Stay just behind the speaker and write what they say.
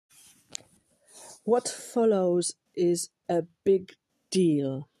What follows is a big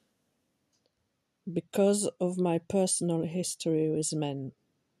deal because of my personal history with men.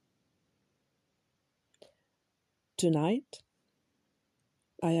 Tonight,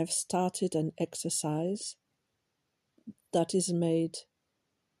 I have started an exercise that is made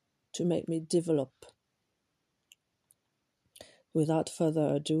to make me develop. Without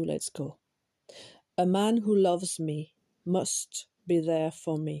further ado, let's go. A man who loves me must be there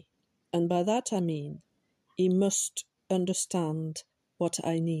for me. And by that I mean, he must understand what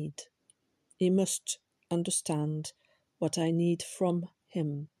I need. He must understand what I need from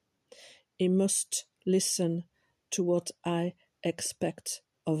him. He must listen to what I expect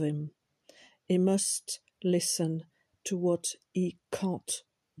of him. He must listen to what he can't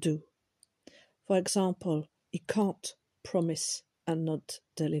do. For example, he can't promise and not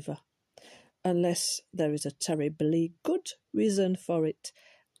deliver, unless there is a terribly good reason for it.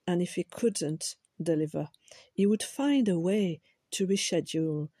 And if he couldn't deliver, he would find a way to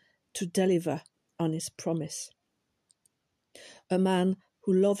reschedule, to deliver on his promise. A man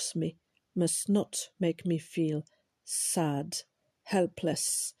who loves me must not make me feel sad,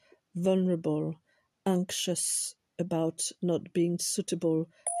 helpless, vulnerable, anxious about not being suitable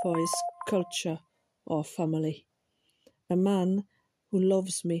for his culture or family. A man who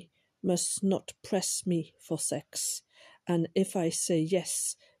loves me must not press me for sex, and if I say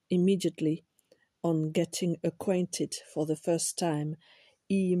yes immediately on getting acquainted for the first time,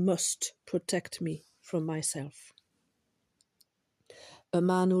 he must protect me from myself. A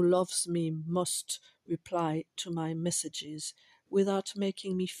man who loves me must reply to my messages without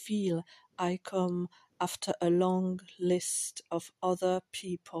making me feel I come after a long list of other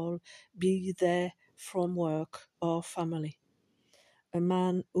people, be they from work or family. A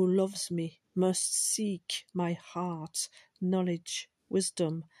man who loves me must seek my heart, knowledge,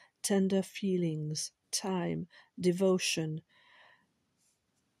 wisdom, tender feelings, time, devotion.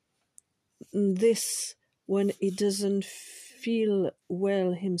 This when he doesn't feel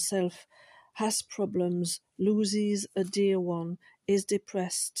well himself, has problems, loses a dear one, is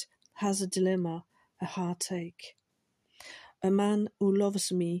depressed, has a dilemma, a heartache. A man who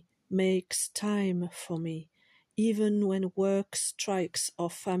loves me makes time for me, even when work strikes or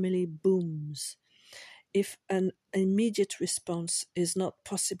family booms. If an immediate response is not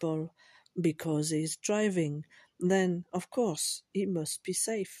possible because he is driving, then, of course, he must be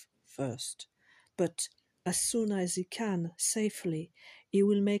safe first. But as soon as he can, safely, he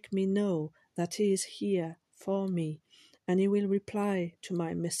will make me know that he is here for me, and he will reply to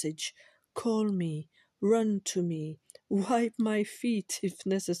my message, call me, run to me, wipe my feet if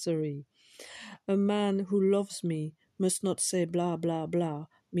necessary. A man who loves me must not say blah blah blah,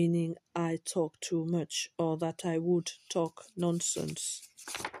 meaning I talk too much or that I would talk nonsense.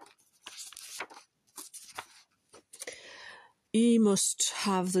 He must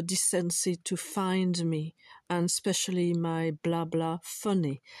have the decency to find me, and especially my blah blah,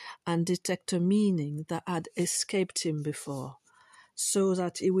 funny, and detect a meaning that had escaped him before, so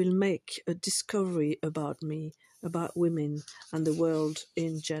that he will make a discovery about me, about women, and the world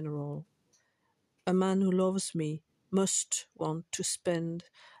in general. A man who loves me must want to spend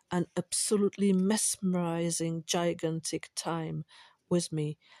an absolutely mesmerizing, gigantic time with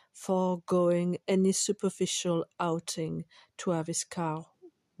me, foregoing any superficial outing to have his car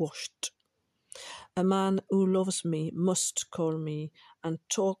washed. A man who loves me must call me and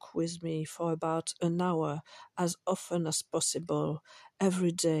talk with me for about an hour as often as possible,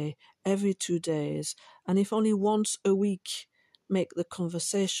 every day, every 2 days, and if only once a week, make the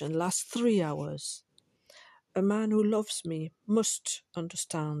conversation last 3 hours. A man who loves me must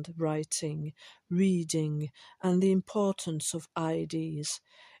understand writing, reading, and the importance of ideas.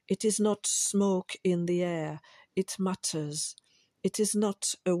 It is not smoke in the air, it matters. It is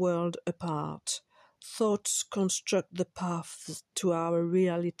not a world apart. Thoughts construct the path to our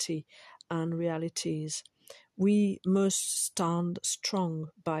reality and realities. We must stand strong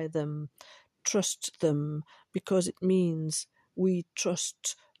by them, trust them, because it means we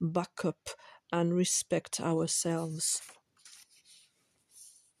trust, back up, and respect ourselves.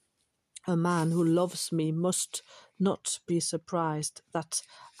 A man who loves me must not be surprised that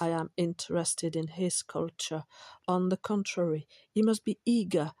I am interested in his culture. On the contrary, he must be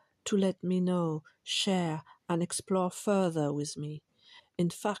eager to let me know, share, and explore further with me. In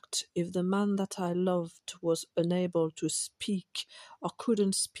fact, if the man that I loved was unable to speak or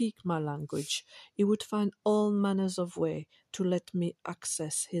couldn't speak my language, he would find all manners of way to let me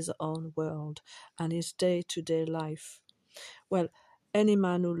access his own world and his day-to-day life. Well, any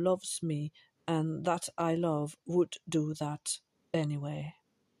man who loves me and that I love would do that anyway.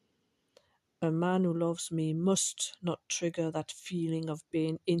 A man who loves me must not trigger that feeling of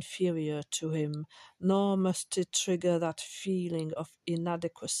being inferior to him, nor must it trigger that feeling of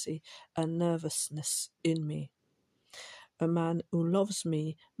inadequacy and nervousness in me. A man who loves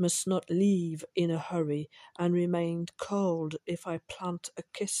me must not leave in a hurry and remain cold if I plant a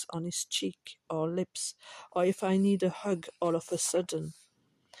kiss on his cheek or lips, or if I need a hug all of a sudden.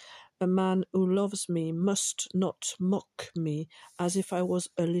 A man who loves me must not mock me as if I was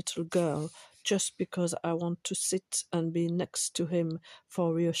a little girl just because I want to sit and be next to him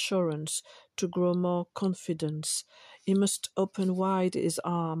for reassurance, to grow more confidence. He must open wide his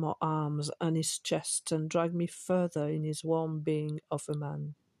arm or arms and his chest and drag me further in his warm being of a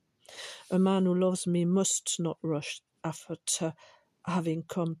man. A man who loves me must not rush after having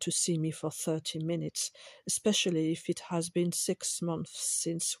come to see me for 30 minutes, especially if it has been 6 months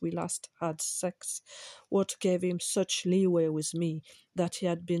since we last had sex. What gave him such leeway with me that he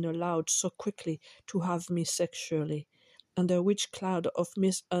had been allowed so quickly to have me sexually? Under which cloud of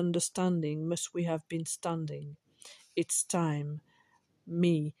misunderstanding must we have been standing? It's time.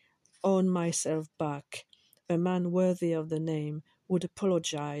 Me, own myself back. A man worthy of the name would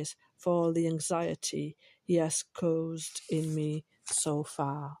apologize for all the anxiety he has caused in me so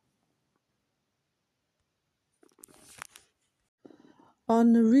far.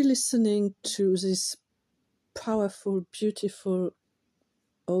 On re-listening to this powerful, beautiful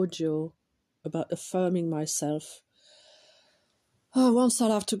audio about affirming myself, once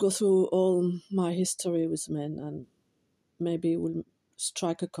I'll have to go through all my history with men, and maybe it will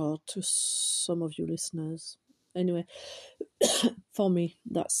strike a chord to some of you listeners. Anyway, for me,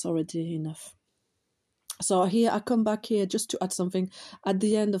 that's already enough. So here, I come back here just to add something. At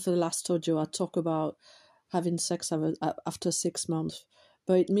the end of the last audio, I talk about having sex after 6 months.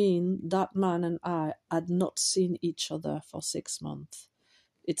 But it means that man and I had not seen each other for 6 months.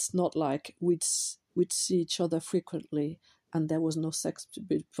 It's not like we'd see each other frequently and there was no sex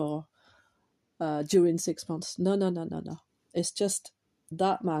before during 6 months. No. It's just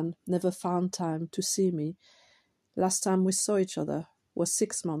that man never found time to see me. Last time we saw each other was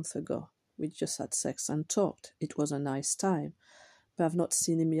 6 months ago. We just had sex and talked. It was a nice time, but I've not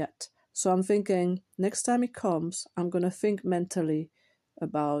seen him yet. So I'm thinking, next time he comes, I'm going to think mentally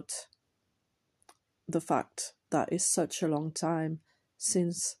about the fact that it's such a long time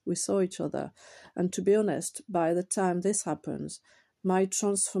since we saw each other. And to be honest, by the time this happens, my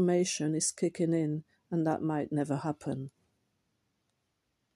transformation is kicking in, and that might never happen.